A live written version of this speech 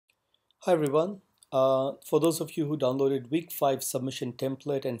Hi everyone. For those of you who downloaded week 5 submission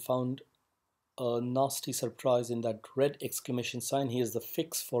template and found a nasty surprise in that red exclamation sign, here's the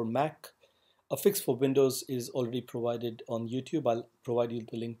fix for Mac. A fix for Windows is already provided on YouTube. I'll provide you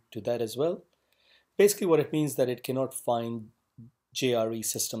the link to that as well. Basically what it means that it cannot find JRE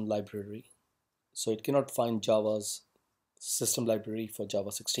system library. So it cannot find Java's system library for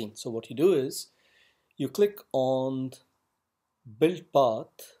Java 16. So what you do is you click on build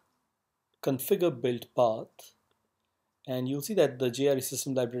path, configure build path, and you'll see that the JRE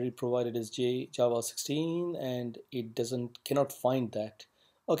system library provided is Java 16 and it cannot find that.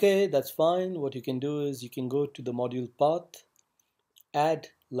 Okay, that's fine. What you can do is you can go to the module path, add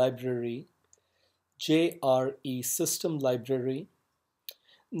library, JRE system library.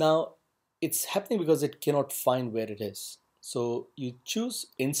 Now it's happening because it cannot find where it is. So you choose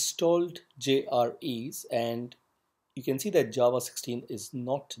installed JREs and you can see that Java 16 is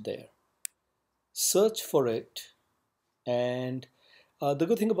not there. Search for it, and the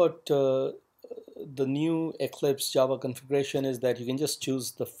good thing about the new Eclipse Java configuration is that you can just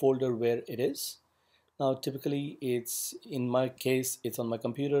choose the folder where it is. Now typically in my case it's on my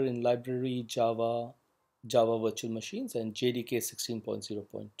computer in library Java virtual machines and JDK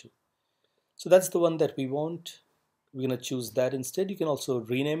 16.0.2. So that's the one that we want. We're going to choose that instead. You can also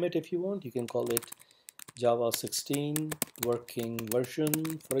rename it if you want. You can call it Java 16 working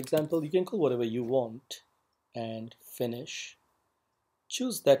version, for example. You can call whatever you want and finish.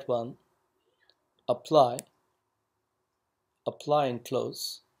 Choose that one, apply and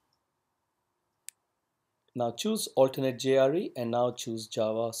close. Now choose alternate JRE and now choose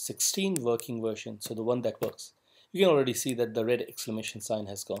Java 16 working version, so the one that works. You can already see that the red exclamation sign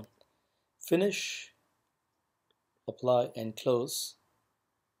has gone. Finish, apply and close,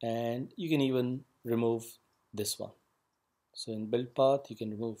 and you can even remove this one. So in build path you can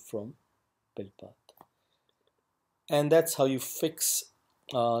remove from build path. And that's how you fix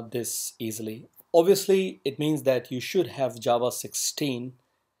this easily. Obviously it means that you should have Java 16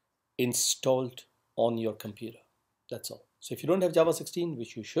 installed on your computer. That's all. So if you don't have Java 16,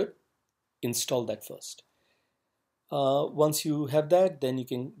 which you should, install that first. Once you have that, then you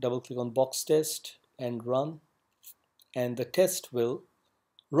can double click on box test and run, and the test will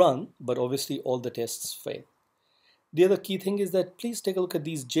run, but obviously all the tests fail. The other key thing is that please take a look at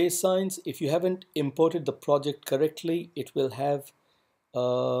these J signs. If you haven't imported the project correctly, it will have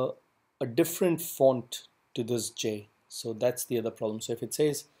a different font to this J. So that's the other problem. So if it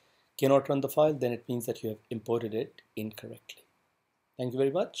says cannot run the file, then it means that you have imported it incorrectly. Thank you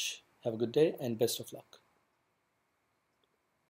very much. Have a good day and best of luck.